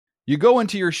You go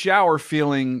into your shower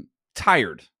feeling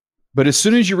tired, but as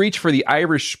soon as you reach for the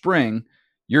Irish Spring,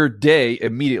 your day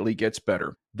immediately gets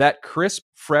better. That crisp,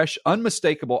 fresh,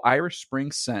 unmistakable Irish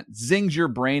Spring scent zings your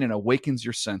brain and awakens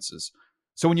your senses.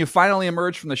 So when you finally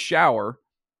emerge from the shower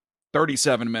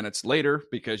 37 minutes later,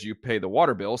 because you pay the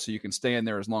water bill so you can stay in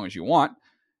there as long as you want,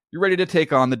 you're ready to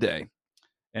take on the day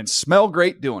and smell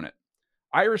great doing it.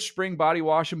 Irish Spring Body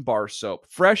Wash and Bar Soap.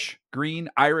 Fresh, green,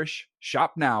 Irish.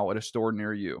 Shop now at a store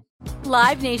near you.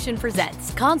 Live Nation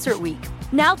presents Concert Week.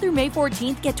 Now through May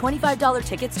 14th, get $25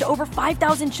 tickets to over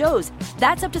 5,000 shows.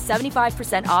 That's up to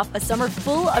 75% off a summer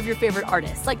full of your favorite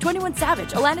artists like 21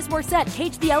 Savage, Alanis Morissette,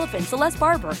 Cage the Elephant, Celeste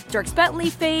Barber, Dierks Bentley,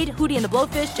 Fade, Hootie and the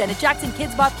Blowfish, Janet Jackson,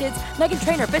 Kids Bop Kids, Meghan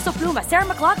Trainor, Bissell Pluma, Sarah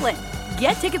McLachlan.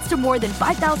 Get tickets to more than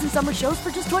 5,000 summer shows for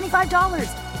just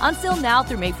 $25. On sale now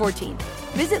through May 14th.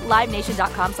 Visit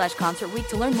LiveNation.com/Concert Week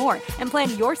to learn more and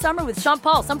plan your summer with Sean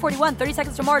Paul, Sum 41, 30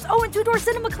 Seconds to Mars, and Two Door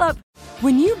Cinema Club.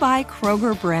 When you buy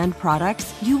Kroger brand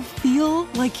products, you feel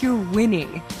like you're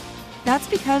winning. That's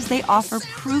because they offer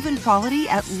proven quality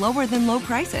at lower than low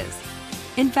prices.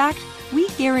 In fact, we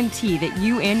guarantee that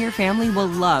you and your family will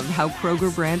love how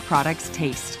Kroger brand products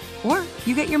taste, or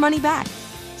you get your money back.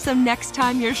 So next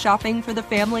time you're shopping for the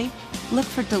family, look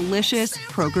for delicious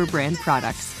Kroger brand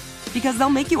products, because they'll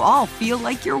make you all feel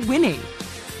like you're winning.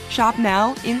 Shop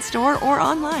now, in-store, or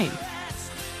online.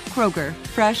 Kroger,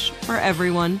 fresh for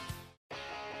everyone.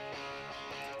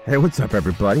 Hey, what's up,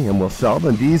 everybody? I'm Will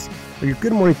Sullivan. These are your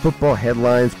Good Morning Football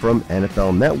headlines from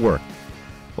NFL Network.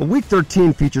 Well, Week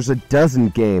 13 features a dozen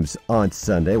games on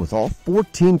Sunday, with all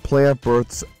 14 playoff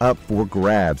berths up for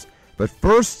grabs. But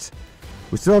first,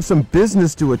 we still have some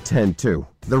business to attend to.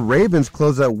 The Ravens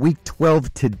close out Week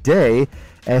 12 today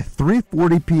at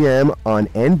 3:40 p.m. on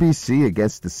NBC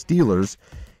against the Steelers.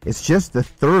 It's just the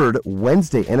third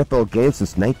Wednesday NFL game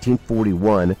since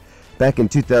 1941. Back in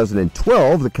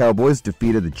 2012, the Cowboys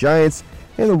defeated the Giants,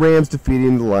 and the Rams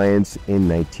defeating the Lions in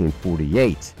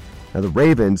 1948. Now, the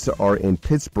Ravens are in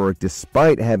Pittsburgh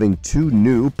despite having two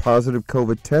new positive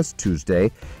COVID tests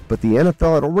Tuesday, but the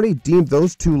NFL had already deemed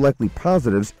those two likely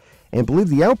positives and believe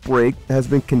the outbreak has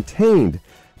been contained.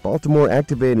 Baltimore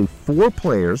activating 4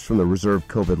 players from the reserve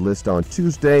COVID list on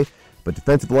Tuesday, but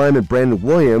defensive lineman Brandon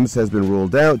Williams has been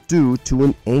ruled out due to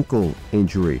an ankle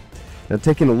injury. Now,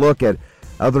 taking a look at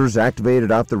others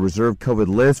activated off the reserve COVID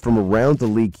list from around the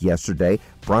league yesterday,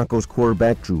 Broncos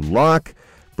quarterback Drew Lock,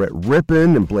 Brett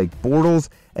Rippon, and Blake Bortles,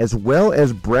 as well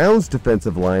as Browns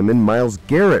defensive lineman Myles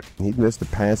Garrett. He missed the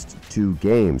past 2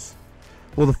 games.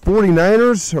 Well, the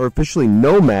 49ers are officially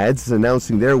nomads,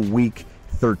 announcing their Week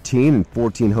 13 and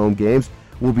 14 home games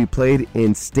will be played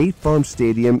in State Farm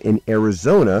Stadium in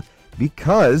Arizona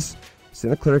because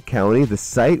Santa Clara County, the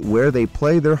site where they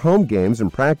play their home games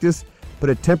and practice, put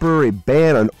a temporary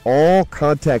ban on all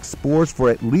contact sports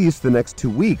for at least the next 2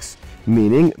 weeks,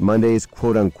 meaning Monday's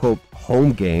quote-unquote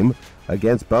home game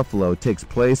against Buffalo takes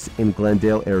place in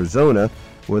Glendale, Arizona,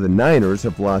 where the Niners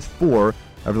have lost 4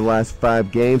 of the last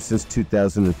 5 games since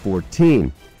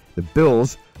 2014. The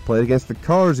Bills played against the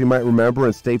Cards, you might remember,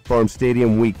 in State Farm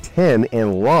Stadium Week 10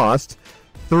 and lost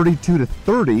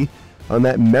 32-30 on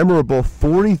that memorable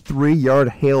 43-yard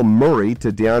Hail Murray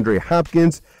to DeAndre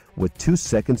Hopkins with 2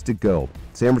 seconds to go.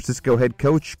 San Francisco head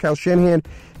coach Kyle Shanahan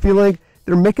feeling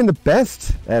they're making the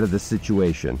best out of this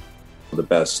situation. The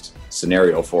best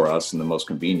scenario for us and the most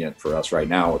convenient for us right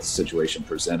now with the situation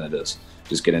presented is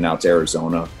just getting out to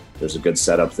Arizona. There's a good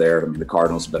setup there. I mean, the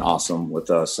Cardinals have been awesome with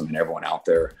us. I mean, everyone out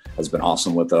there has been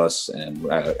awesome with us. And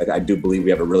I do believe we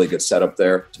have a really good setup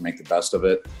there to make the best of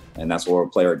it. And that's where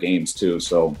we'll play our games too.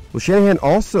 So, well, Shanahan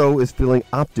also is feeling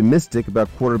optimistic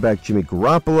about quarterback Jimmy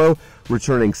Garoppolo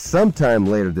returning sometime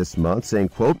later this month, saying,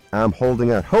 quote, "I'm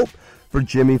holding out hope for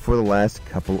Jimmy for the last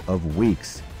couple of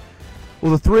weeks."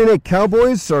 Well, the 3-8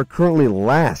 Cowboys are currently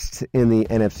last in the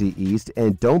NFC East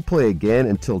and don't play again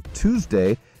until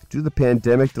Tuesday due to the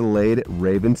pandemic-delayed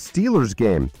Ravens-Steelers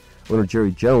game. Owner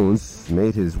Jerry Jones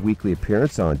made his weekly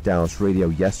appearance on Dallas radio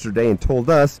yesterday and told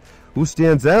us who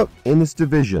stands out in this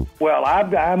division. Well,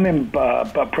 I'm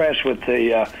impressed with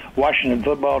the Washington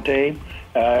football team,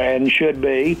 and should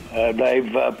be.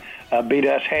 They've beat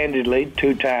us handedly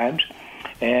 2 times.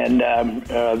 And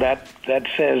that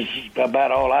says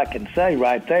about all I can say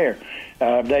right there.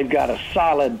 They've got a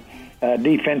solid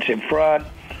defensive front,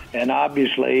 and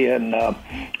obviously in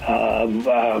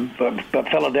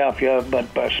Philadelphia, but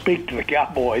speak to the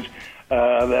Cowboys,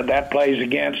 that plays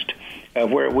against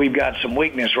where we've got some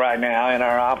weakness right now in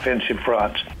our offensive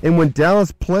fronts. And when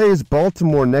Dallas plays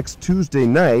Baltimore next Tuesday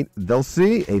night, they'll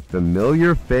see a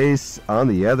familiar face on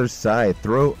the other side.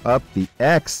 Throw up the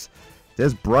X.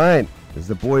 Des Bryant is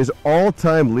the boys'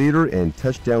 all-time leader in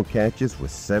touchdown catches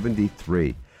with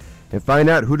 73. And find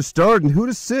out who to start and who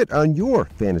to sit on your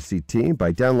fantasy team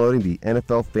by downloading the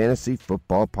NFL Fantasy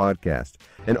Football Podcast.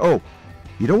 And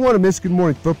you don't want to miss Good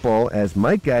Morning Football, as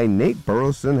my guy Nate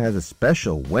Burleson has a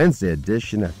special Wednesday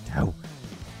edition of Toe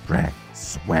Drag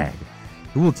Swag.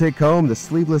 Who will take home the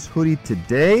sleeveless hoodie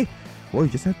today? Well,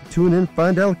 you just have to tune in and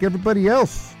find out like everybody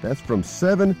else. That's from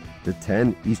 7 to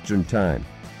 10 Eastern Time.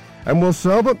 I'm Will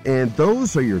Selva, and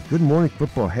those are your Good Morning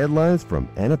Football headlines from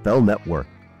NFL Network.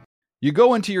 You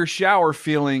go into your shower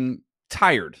feeling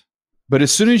tired, but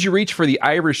as soon as you reach for the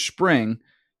Irish Spring,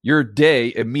 your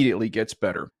day immediately gets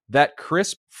better. That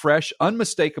crisp, fresh,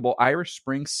 unmistakable Irish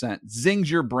Spring scent zings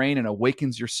your brain and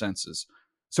awakens your senses.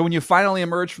 So when you finally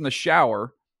emerge from the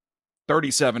shower,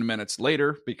 37 minutes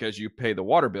later, because you pay the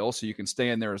water bill so you can stay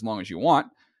in there as long as you want,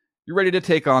 you're ready to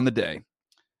take on the day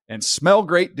and smell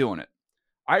great doing it.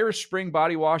 Irish Spring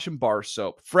Body Wash and Bar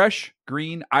Soap. Fresh,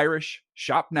 green, Irish.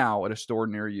 Shop now at a store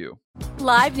near you.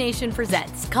 Live Nation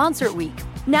presents Concert Week.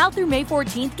 Now through May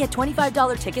 14th, get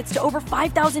 $25 tickets to over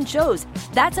 5,000 shows.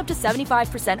 That's up to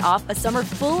 75% off a summer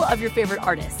full of your favorite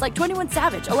artists like 21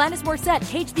 Savage, Alanis Morissette,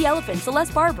 Cage the Elephant,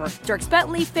 Celeste Barber, Dierks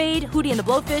Bentley, Fade, Hootie and the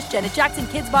Blowfish, Janet Jackson,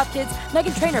 Kids Bop Kids,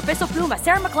 Meghan Trainor, Bissell Pluma,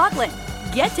 Sarah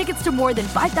McLachlan. Get tickets to more than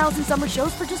 5,000 summer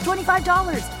shows for just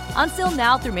 $25. Until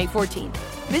now through May 14th.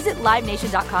 Visit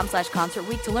LiveNation.com/Concert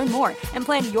Week to learn more and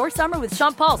plan your summer with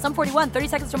Sean Paul, Sum 41, 30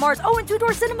 Seconds to Mars, and Two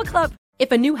Door Cinema Club.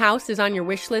 If a new house is on your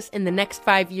wish list in the next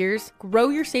 5 years, grow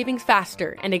your savings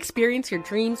faster and experience your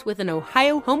dreams with an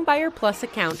Ohio Homebuyer Plus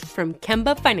account from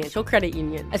Kemba Financial Credit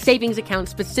Union. A savings account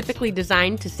specifically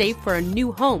designed to save for a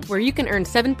new home, where you can earn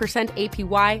 7%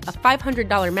 APY, a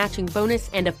 $500 matching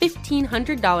bonus, and a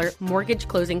 $1,500 mortgage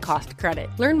closing cost credit.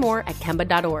 Learn more at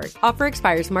Kemba.org. Offer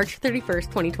expires March 31st,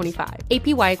 2025.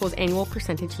 APY equals annual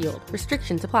percentage yield.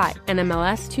 Restrictions apply.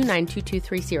 NMLS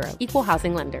 292230. Equal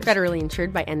housing lender. Federally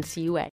insured by NCUA.